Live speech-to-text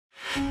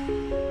Carolyn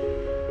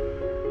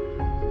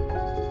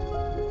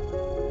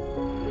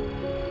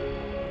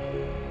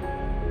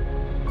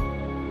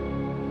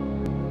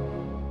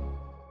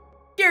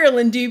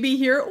Doobie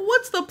here.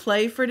 What's the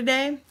play for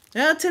today?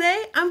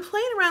 Today I'm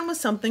playing around with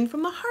something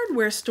from the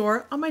hardware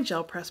store on my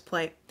gel press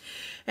plate.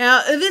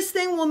 Now this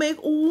thing will make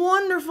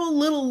wonderful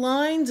little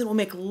lines and we'll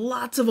make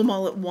lots of them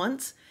all at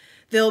once.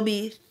 There'll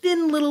be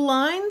thin little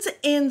lines,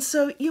 and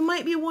so you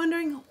might be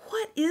wondering,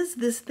 what is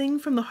this thing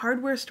from the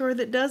hardware store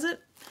that does it?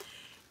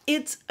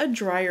 It's a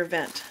dryer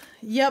vent.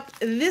 Yep,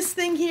 this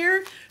thing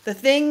here, the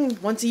thing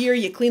once a year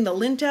you clean the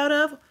lint out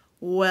of,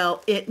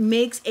 well, it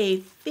makes a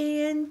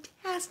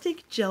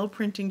fantastic gel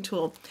printing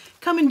tool.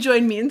 Come and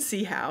join me and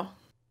see how.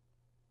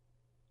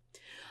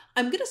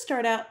 I'm going to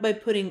start out by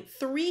putting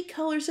 3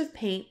 colors of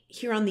paint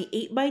here on the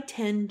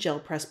 8x10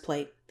 gel press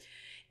plate.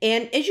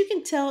 And as you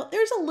can tell,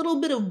 there's a little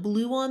bit of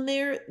blue on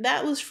there.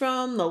 That was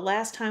from the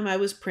last time I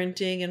was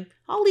printing, and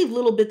I'll leave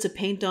little bits of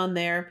paint on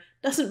there.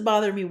 Doesn't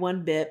bother me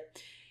one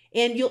bit.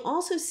 And you'll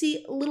also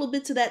see little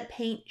bits of that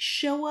paint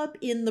show up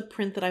in the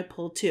print that I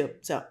pulled too.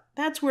 So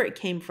that's where it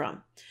came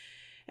from.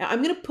 Now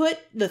I'm going to put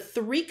the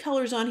 3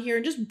 colors on here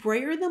and just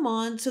brayer them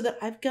on so that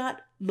I've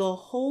got the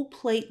whole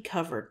plate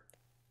covered.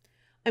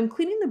 I'm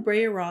cleaning the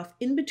brayer off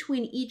in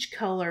between each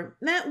color.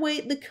 That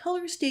way the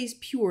color stays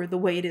pure the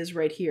way it is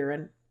right here.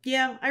 And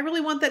yeah, I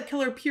really want that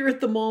color pure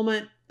at the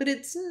moment, but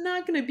it's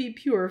not going to be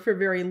pure for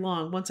very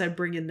long once I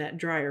bring in that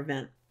dryer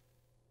vent.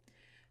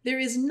 There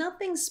is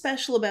nothing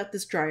special about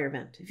this dryer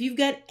vent. If you've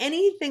got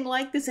anything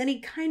like this, any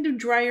kind of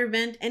dryer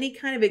vent, any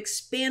kind of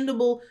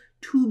expandable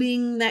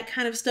tubing, that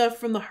kind of stuff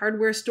from the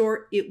hardware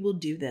store, it will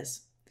do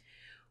this.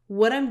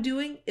 What I'm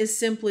doing is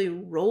simply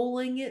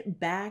rolling it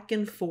back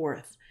and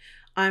forth.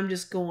 I'm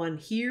just going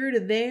here to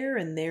there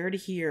and there to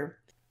here.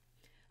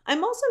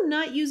 I'm also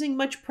not using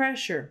much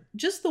pressure.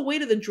 Just the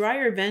weight of the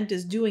dryer vent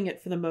is doing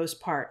it for the most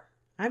part.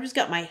 I've just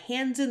got my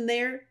hands in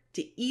there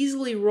to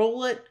easily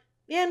roll it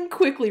and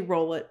quickly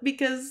roll it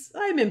because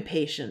I'm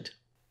impatient.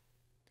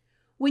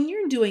 When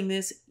you're doing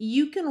this,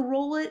 you can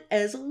roll it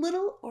as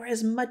little or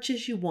as much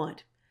as you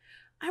want.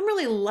 I'm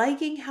really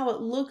liking how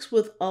it looks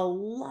with a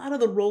lot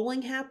of the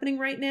rolling happening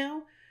right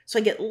now, so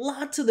I get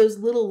lots of those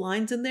little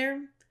lines in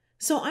there.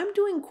 So I'm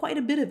doing quite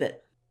a bit of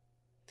it.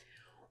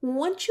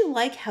 Once you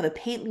like how the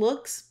paint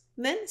looks,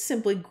 then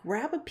simply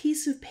grab a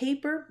piece of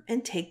paper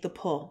and take the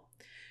pull.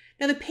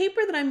 Now the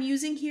paper that I'm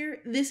using here,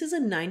 this is a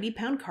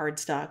 90-pound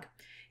cardstock,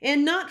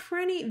 and not for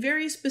any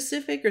very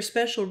specific or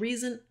special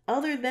reason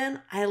other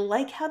than I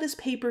like how this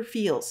paper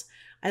feels.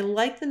 I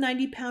like the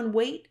 90-pound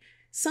weight.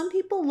 Some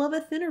people love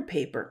a thinner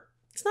paper.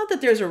 It's not that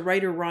there's a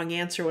right or wrong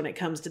answer when it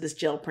comes to this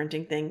gel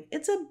printing thing.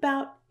 It's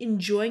about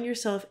enjoying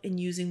yourself and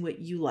using what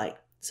you like.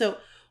 So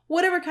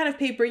whatever kind of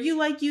paper you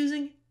like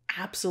using,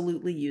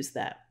 absolutely use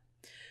that.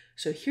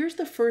 So here's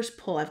the first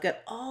pull. I've got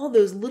all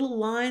those little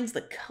lines,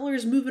 the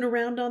colors moving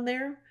around on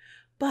there,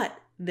 but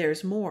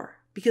there's more.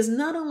 Because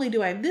not only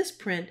do I have this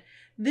print,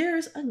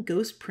 there's a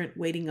ghost print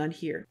waiting on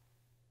here.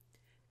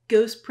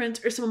 Ghost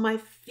prints are some of my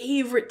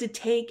favorite to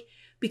take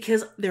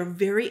because they're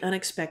very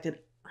unexpected.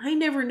 I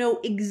never know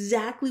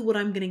exactly what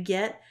I'm going to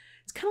get.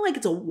 It's kind of like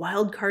it's a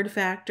wild card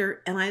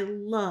factor, and I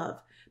love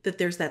that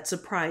there's that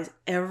surprise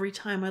every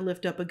time I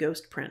lift up a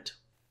ghost print.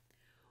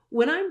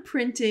 When I'm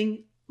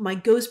printing, my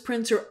ghost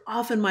prints are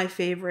often my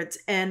favorites,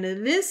 and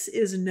this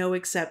is no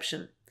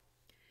exception.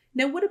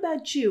 Now, what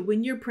about you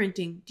when you're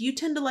printing? Do you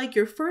tend to like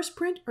your first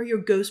print or your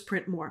ghost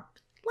print more?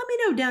 Let me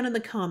know down in the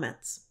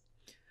comments.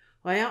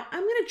 Well,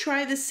 I'm going to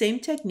try the same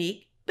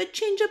technique, but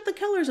change up the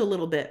colors a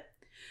little bit.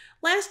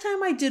 Last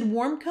time I did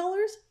warm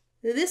colors.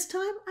 This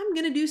time I'm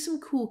going to do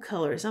some cool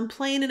colors. I'm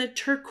playing in a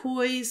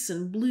turquoise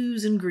and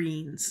blues and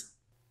greens.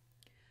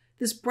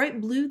 This bright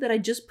blue that I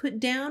just put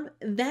down,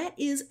 that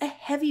is a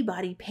heavy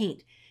body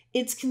paint.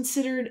 It's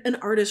considered an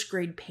artist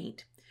grade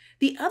paint.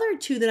 The other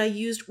 2 that I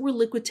used were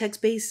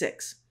Liquitex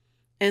Basics.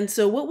 And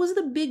so what was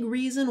the big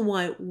reason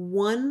why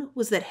one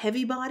was that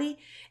heavy body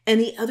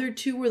and the other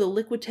 2 were the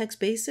Liquitex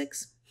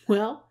Basics?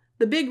 Well,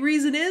 the big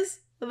reason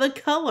is the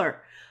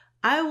color.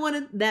 I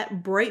wanted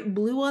that bright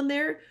blue on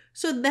there,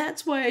 so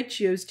that's why I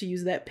chose to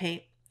use that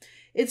paint.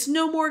 It's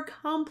no more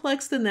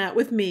complex than that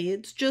with me.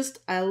 It's just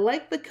I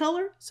like the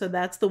color, so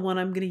that's the one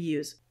I'm going to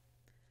use.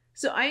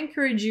 So I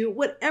encourage you,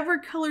 whatever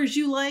colors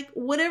you like,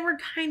 whatever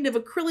kind of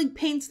acrylic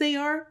paints they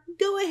are,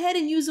 go ahead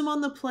and use them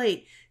on the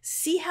plate.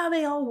 See how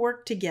they all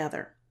work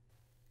together.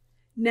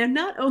 Now,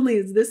 not only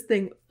is this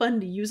thing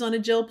fun to use on a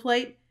gel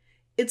plate,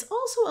 it's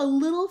also a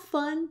little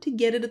fun to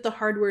get it at the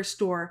hardware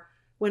store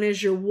when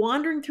as you're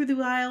wandering through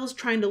the aisles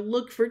trying to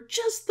look for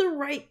just the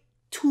right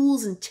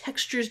tools and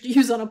textures to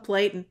use on a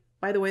plate. And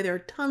by the way, there are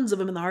tons of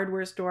them in the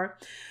hardware store.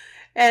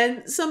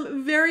 And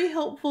some very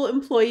helpful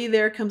employee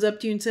there comes up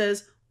to you and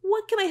says,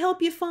 "What can I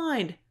help you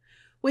find?"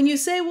 When you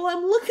say, "Well,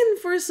 I'm looking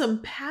for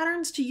some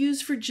patterns to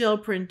use for gel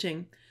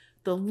printing,"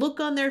 the look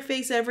on their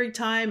face every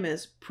time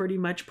is pretty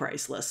much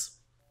priceless.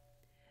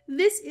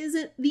 This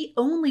isn't the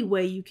only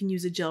way you can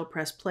use a gel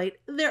press plate.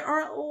 There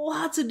are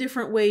lots of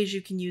different ways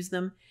you can use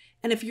them.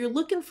 And if you're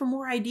looking for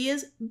more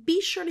ideas,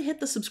 be sure to hit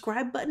the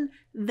subscribe button.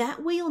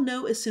 That way you'll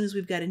know as soon as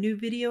we've got a new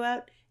video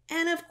out.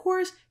 And of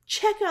course,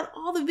 check out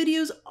all the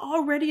videos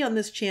already on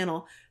this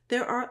channel.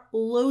 There are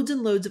loads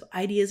and loads of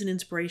ideas and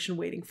inspiration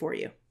waiting for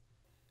you.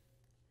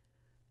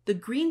 The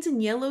greens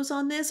and yellows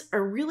on this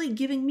are really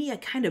giving me a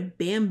kind of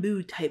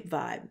bamboo type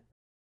vibe.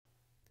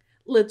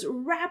 Let's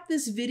wrap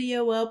this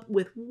video up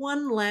with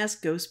one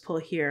last ghost pull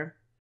here.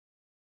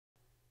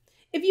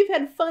 If you've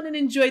had fun and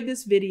enjoyed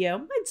this video,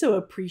 I'd so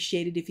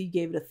appreciate it if you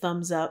gave it a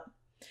thumbs up.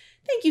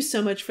 Thank you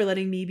so much for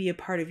letting me be a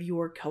part of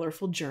your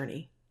colorful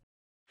journey.